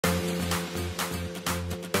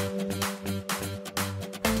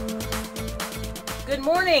Good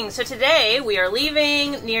morning. So today we are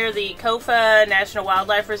leaving near the Kofa National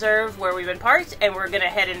Wildlife Reserve where we've been parked, and we're going to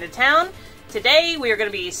head into town. Today we are going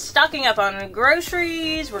to be stocking up on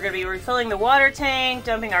groceries, we're going to be refilling the water tank,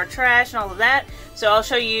 dumping our trash and all of that. So I'll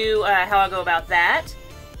show you how I go about that.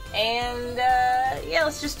 And yeah,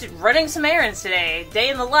 let's just do running some errands today. Day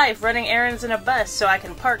in the life, running errands in a bus so I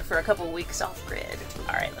can park for a couple weeks off grid.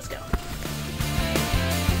 Alright, let's go.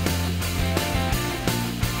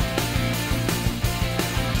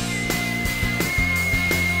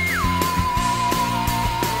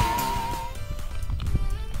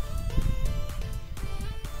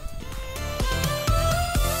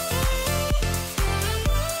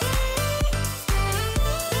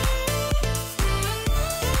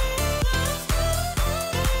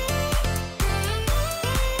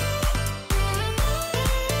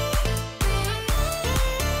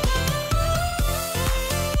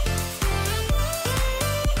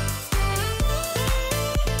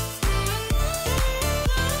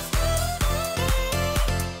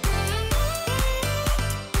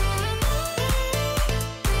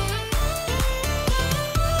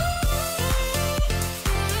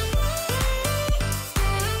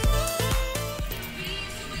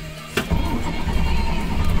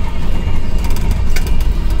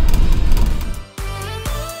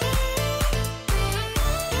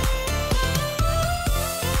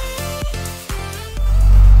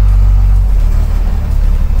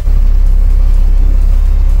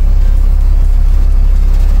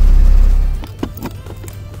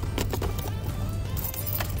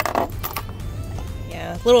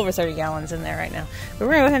 A little over 30 gallons in there right now. But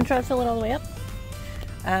we're going to go ahead and try to fill it all the way up.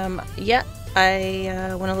 Yeah,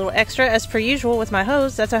 I went a little extra as per usual with my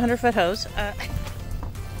hose. That's a 100-foot hose.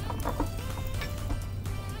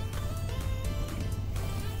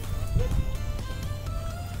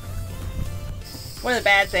 One of the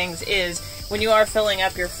bad things is when you are filling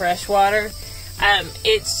up your fresh water,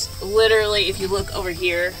 it's literally, if you look over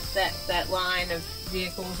here, that line of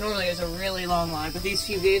vehicles, normally there's a really long line, but these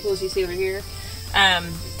few vehicles you see over here,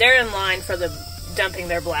 they're in line for dumping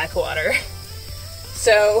their black water.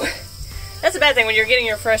 So that's a bad thing. When you're getting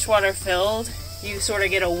your fresh water filled, you sort of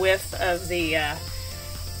get a whiff of the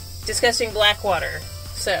disgusting black water.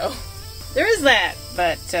 So there is that,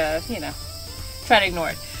 but you know, try to ignore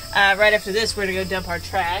it. Right after this, we're gonna go dump our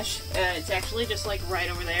trash. It's actually just like right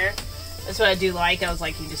over there. That's what I do like. I was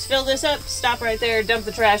like, you just fill this up, stop right there, dump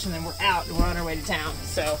the trash, and then we're out and we're on our way to town.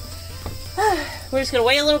 So we're just going to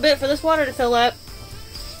wait a little bit for this water to fill up,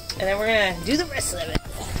 and then we're going to do the rest of it.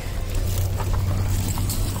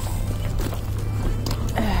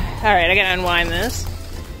 Alright, I got to unwind this.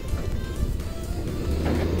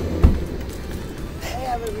 I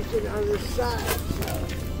have everything on this side, so...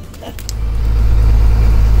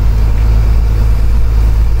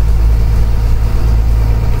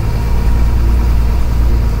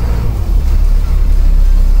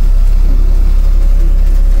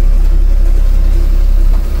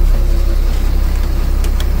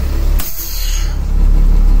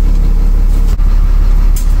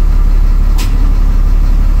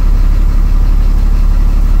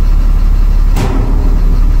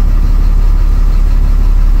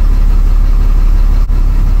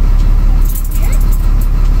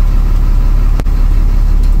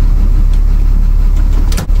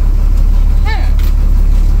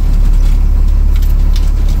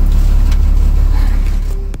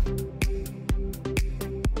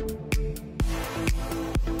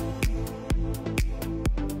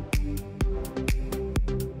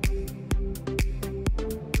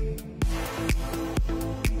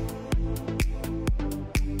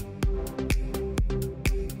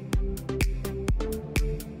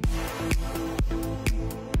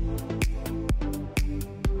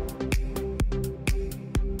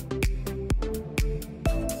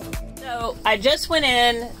 I just went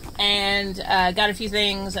in and got a few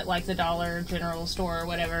things at like the Dollar General store or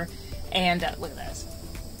whatever, and look at this,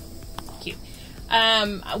 cute.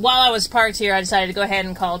 While I was parked here, I decided to go ahead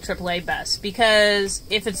and call AAA bus, because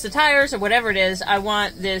if it's the tires or whatever it is, I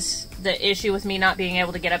want the issue with me not being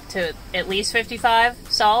able to get up to at least 55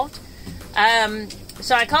 solved.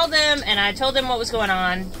 So I called them and I told them what was going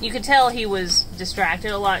on. You could tell he was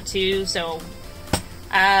distracted a lot too, so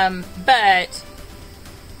but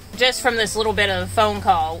just from this little bit of phone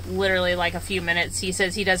call, literally like a few minutes, he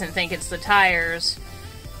says he doesn't think it's the tires.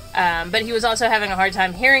 But he was also having a hard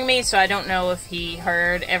time hearing me, so I don't know if he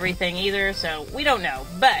heard everything either, so we don't know.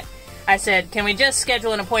 But I said, can we just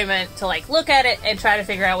schedule an appointment to like look at it and try to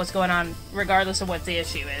figure out what's going on regardless of what the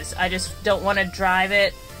issue is. I just don't want to drive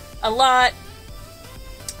it a lot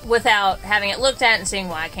without having it looked at and seeing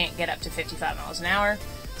why I can't get up to 55 miles an hour.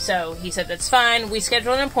 So he said that's fine. We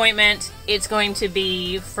scheduled an appointment. It's going to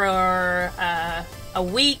be for a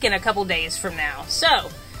week and a couple days from now. So,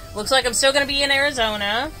 looks like I'm still going to be in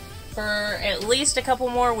Arizona for at least a couple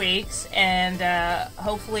more weeks, and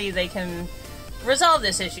hopefully they can resolve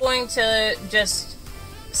this issue. I'm going to just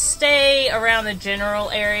stay around the general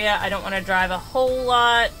area. I don't want to drive a whole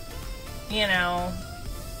lot, you know,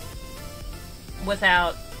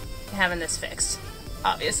 without having this fixed,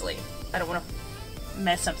 obviously. I don't want to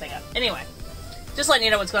mess something up. Anyway, just letting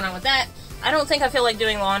you know what's going on with that. I don't think I feel like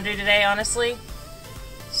doing laundry today, honestly.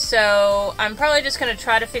 So, I'm probably just going to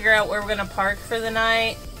try to figure out where we're going to park for the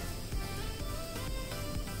night.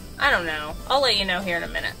 I don't know. I'll let you know here in a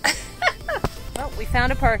minute. Well, we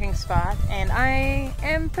found a parking spot, and I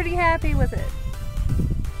am pretty happy with it.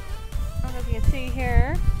 I don't know if you can see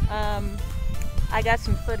here. I got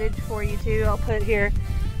some footage for you too. I'll put it here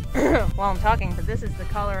while I'm talking, but this is the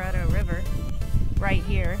Colorado River right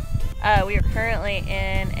here. We are currently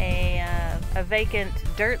in a vacant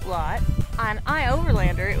dirt lot. On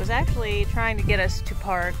iOverlander, it was actually trying to get us to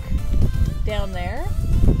park down there.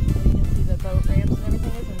 You can see the boat ramps and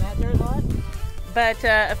everything is in that dirt lot. But,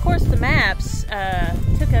 of course, the maps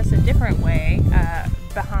took us a different way,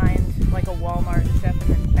 behind, like, a Walmart and stuff,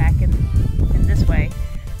 and then back in this way.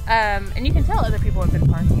 And you can tell other people have been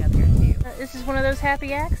parking up here, too. This is one of those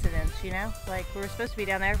happy accidents, you know? Like, we were supposed to be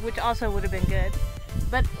down there, which also would have been good.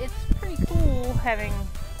 But it's pretty cool having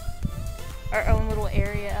our own little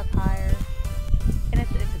area up higher. And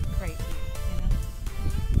it's a great view,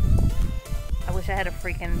 you know? I wish I had a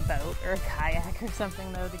freaking boat or a kayak or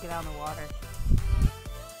something, though, to get out in the water.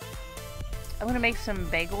 I'm gonna make some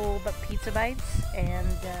bagel pizza bites and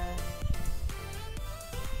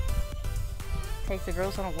take the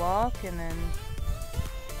girls on a walk, and then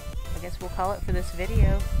I guess we'll call it for this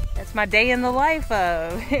video. That's my day in the life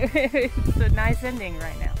of. It's a nice ending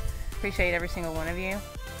right now. Appreciate every single one of you.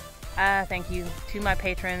 Thank you to my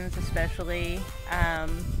patrons especially.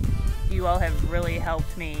 You all have really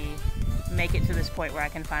helped me make it to this point where I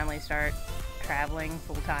can finally start traveling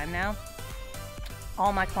full time now.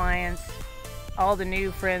 All my clients, all the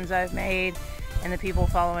new friends I've made, and the people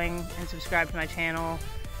following and subscribe to my channel.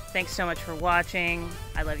 Thanks so much for watching.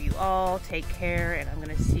 I love you all. Take care, and I'm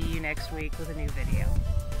going to see you next week with a new video.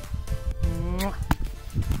 Mwah.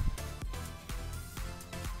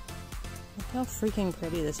 Look how freaking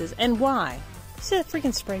pretty this is. And why? This is a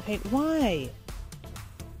freaking spray paint. Why?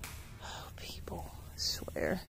 Oh, people, I swear.